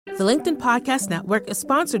The LinkedIn Podcast Network is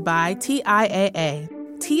sponsored by TIAA.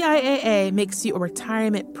 TIAA makes you a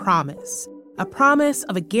retirement promise, a promise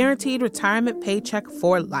of a guaranteed retirement paycheck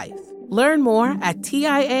for life. Learn more at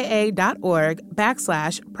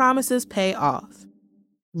TIAA.org/promises pay off.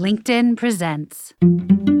 LinkedIn presents.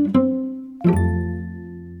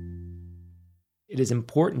 It is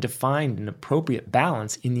important to find an appropriate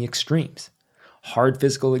balance in the extremes: hard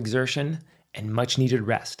physical exertion and much-needed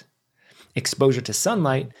rest, exposure to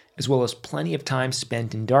sunlight, as well as plenty of time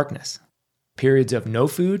spent in darkness, periods of no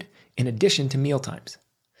food in addition to mealtimes,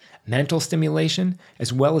 mental stimulation,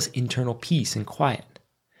 as well as internal peace and quiet,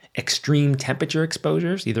 extreme temperature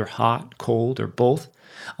exposures, either hot, cold, or both,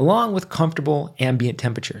 along with comfortable ambient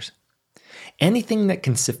temperatures. Anything that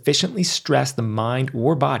can sufficiently stress the mind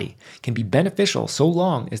or body can be beneficial so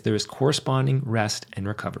long as there is corresponding rest and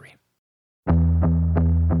recovery.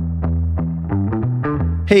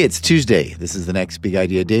 Hey, it's Tuesday. This is the Next Big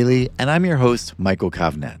Idea Daily, and I'm your host, Michael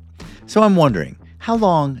Kovnat. So I'm wondering, how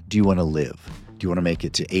long do you want to live? Do you want to make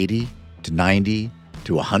it to 80, to 90,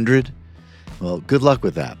 to 100? Well, good luck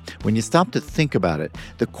with that. When you stop to think about it,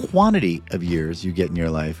 the quantity of years you get in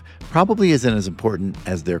your life probably isn't as important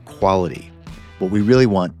as their quality. What we really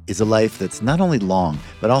want is a life that's not only long,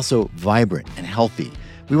 but also vibrant and healthy.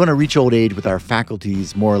 We want to reach old age with our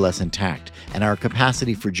faculties more or less intact and our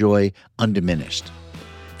capacity for joy undiminished.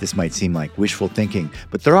 This might seem like wishful thinking,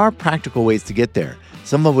 but there are practical ways to get there,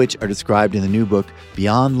 some of which are described in the new book,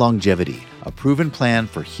 Beyond Longevity, a proven plan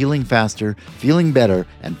for healing faster, feeling better,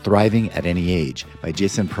 and thriving at any age, by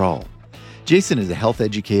Jason Prall. Jason is a health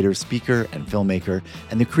educator, speaker, and filmmaker,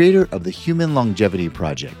 and the creator of the Human Longevity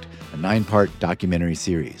Project, a 9-part documentary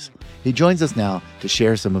series. He joins us now to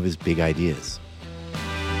share some of his big ideas.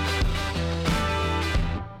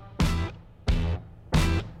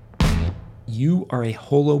 You are a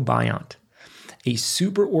holobiont, a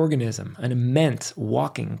superorganism, an immense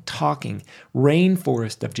walking, talking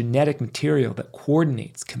rainforest of genetic material that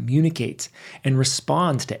coordinates, communicates, and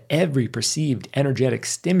responds to every perceived energetic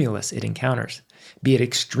stimulus it encounters, be it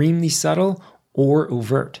extremely subtle or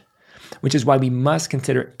overt, which is why we must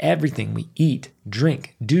consider everything we eat,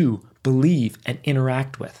 drink, do, believe, and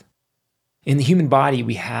interact with. In the human body,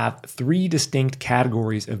 we have 3 distinct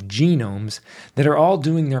categories of genomes that are all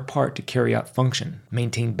doing their part to carry out function,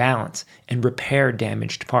 maintain balance, and repair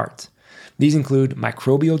damaged parts. These include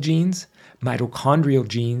microbial genes, mitochondrial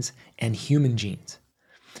genes, and human genes.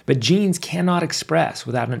 But genes cannot express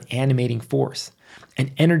without an animating force, an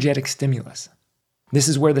energetic stimulus. This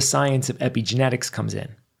is where the science of epigenetics comes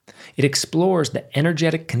in. It explores the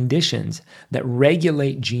energetic conditions that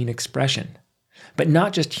regulate gene expression, but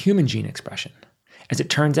not just human gene expression. As it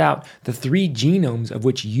turns out, the 3 genomes of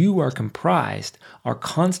which you are comprised are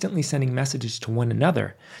constantly sending messages to one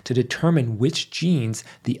another to determine which genes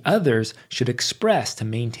the others should express to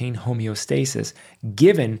maintain homeostasis,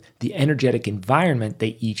 given the energetic environment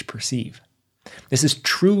they each perceive. This is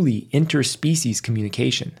truly interspecies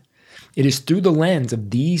communication. It is through the lens of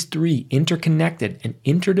these 3 interconnected and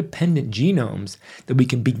interdependent genomes that we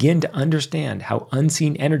can begin to understand how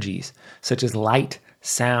unseen energies, such as light,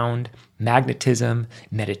 sound, magnetism,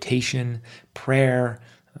 meditation, prayer,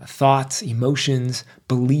 thoughts, emotions,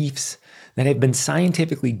 beliefs, that have been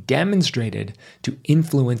scientifically demonstrated to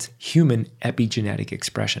influence human epigenetic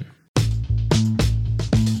expression.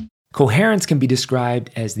 Coherence can be described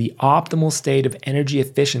as the optimal state of energy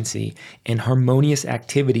efficiency and harmonious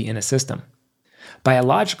activity in a system.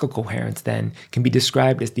 Biological coherence, then, can be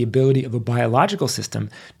described as the ability of a biological system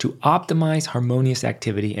to optimize harmonious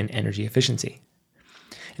activity and energy efficiency.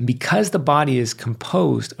 And because the body is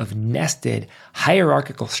composed of nested,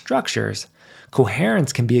 hierarchical structures,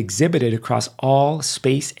 coherence can be exhibited across all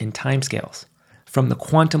space and timescales, from the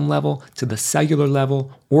quantum level to the cellular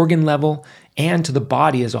level, organ level, and to the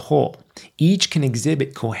body as a whole. Each can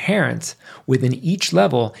exhibit coherence within each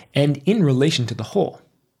level and in relation to the whole.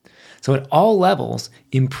 So at all levels,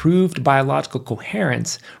 improved biological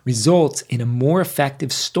coherence results in a more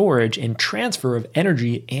effective storage and transfer of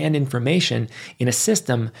energy and information in a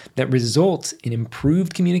system that results in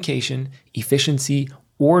improved communication, efficiency,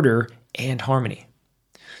 order, and harmony.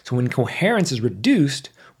 So when coherence is reduced,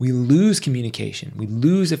 we lose communication, we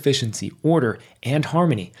lose efficiency, order, and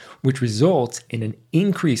harmony, which results in an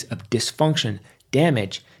increase of dysfunction,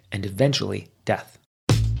 damage, and eventually death.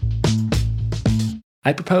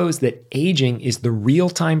 I propose that aging is the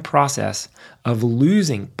real-time process of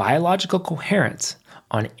losing biological coherence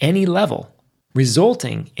on any level,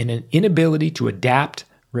 resulting in an inability to adapt,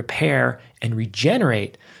 repair, and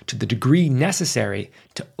regenerate to the degree necessary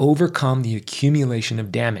to overcome the accumulation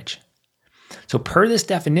of damage. So per this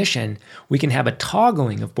definition, we can have a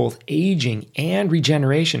toggling of both aging and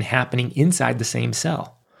regeneration happening inside the same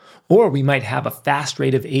cell. Or we might have a fast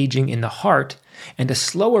rate of aging in the heart and a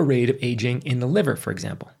slower rate of aging in the liver, for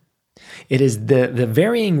example. It is the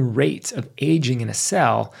varying rates of aging in a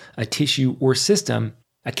cell, a tissue, or system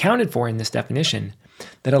accounted for in this definition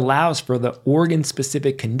that allows for the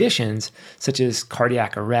organ-specific conditions such as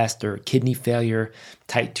cardiac arrest or kidney failure,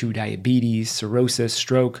 type 2 diabetes, cirrhosis,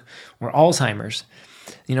 stroke, or Alzheimer's.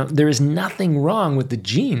 There is nothing wrong with the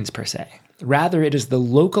genes per se. Rather, it is the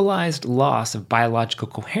localized loss of biological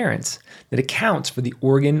coherence that accounts for the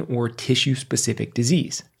organ or tissue-specific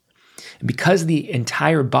disease. And because the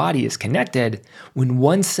entire body is connected, when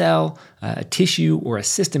one cell, a tissue, or a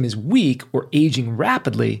system is weak or aging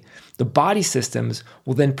rapidly, the body systems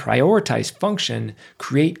will then prioritize function,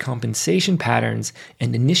 create compensation patterns,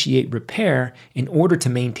 and initiate repair in order to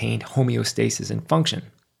maintain homeostasis and function.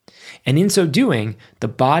 And in so doing, the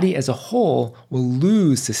body as a whole will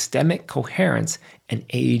lose systemic coherence and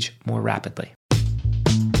age more rapidly.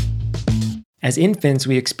 As infants,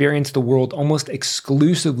 we experience the world almost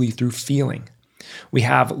exclusively through feeling. We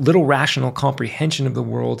have little rational comprehension of the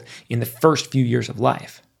world in the first few years of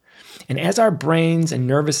life. And as our brains and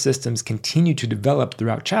nervous systems continue to develop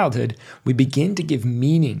throughout childhood, we begin to give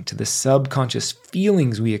meaning to the subconscious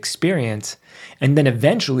feelings we experience, and then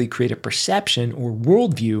eventually create a perception or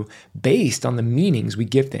worldview based on the meanings we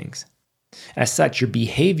give things. As such, your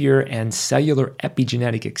behavior and cellular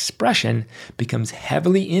epigenetic expression becomes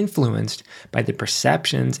heavily influenced by the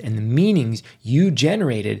perceptions and the meanings you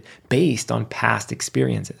generated based on past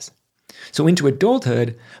experiences. So into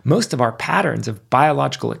adulthood, most of our patterns of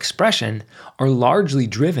biological expression are largely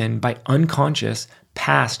driven by unconscious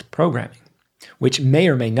past programming, which may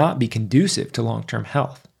or may not be conducive to long-term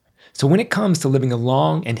health. So when it comes to living a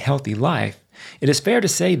long and healthy life, it is fair to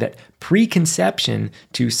say that preconception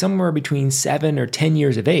to somewhere between 7 or 10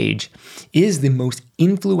 years of age is the most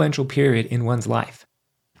influential period in one's life.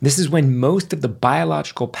 This is when most of the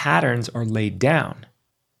biological patterns are laid down.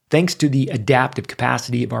 Thanks to the adaptive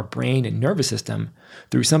capacity of our brain and nervous system,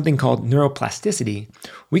 through something called neuroplasticity,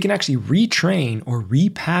 we can actually retrain or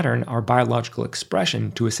repattern our biological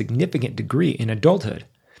expression to a significant degree in adulthood.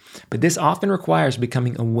 But this often requires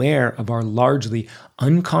becoming aware of our largely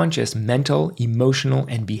unconscious mental, emotional,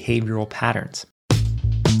 and behavioral patterns.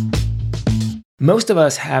 Most of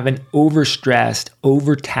us have an overstressed,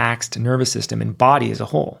 overtaxed nervous system and body as a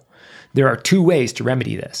whole. There are 2 ways to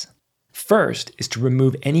remedy this. First is to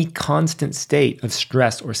remove any constant state of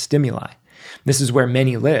stress or stimuli. This is where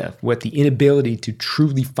many live, with the inability to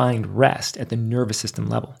truly find rest at the nervous system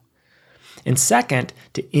level. And second,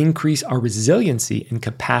 to increase our resiliency and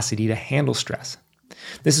capacity to handle stress.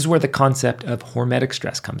 This is where the concept of hormetic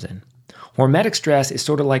stress comes in. Hormetic stress is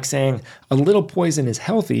sort of like saying a little poison is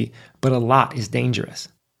healthy, but a lot is dangerous.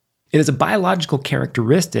 It is a biological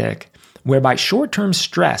characteristic whereby short-term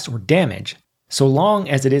stress or damage, so long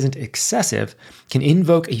as it isn't excessive, can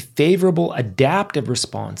invoke a favorable adaptive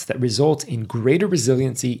response that results in greater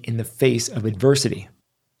resiliency in the face of adversity.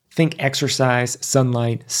 Think exercise,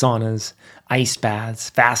 sunlight, saunas, ice baths,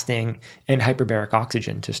 fasting, and hyperbaric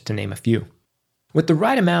oxygen, just to name a few. With the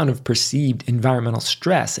right amount of perceived environmental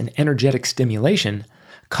stress and energetic stimulation,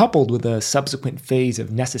 coupled with a subsequent phase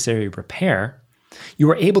of necessary repair, you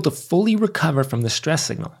are able to fully recover from the stress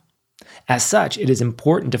signal. As such, it is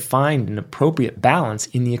important to find an appropriate balance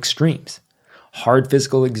in the extremes: hard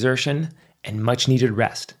physical exertion and much-needed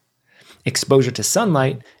rest, exposure to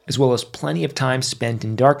sunlight, as well as plenty of time spent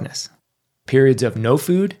in darkness, periods of no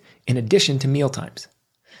food in addition to mealtimes,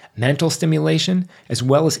 mental stimulation, as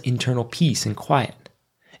well as internal peace and quiet,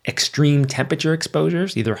 extreme temperature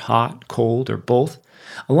exposures, either hot, cold, or both,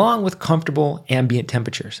 along with comfortable ambient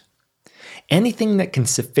temperatures. Anything that can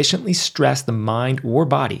sufficiently stress the mind or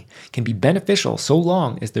body can be beneficial so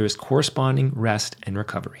long as there is corresponding rest and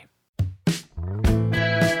recovery.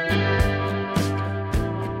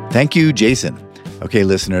 Thank you, Jason. Okay,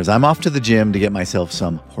 listeners, I'm off to the gym to get myself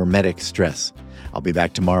some hormetic stress. I'll be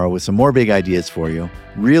back tomorrow with some more big ideas for you,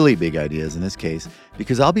 really big ideas in this case,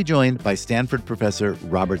 because I'll be joined by Stanford professor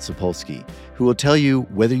Robert Sapolsky, who will tell you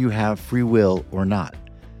whether you have free will or not.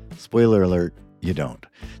 Spoiler alert, you don't.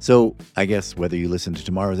 So I guess whether you listen to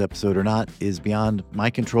tomorrow's episode or not is beyond my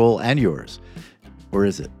control and yours. Or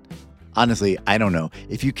is it? Honestly, I don't know.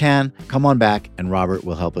 If you can, come on back and Robert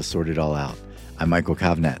will help us sort it all out. I'm Michael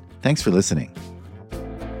Kovnat. Thanks for listening.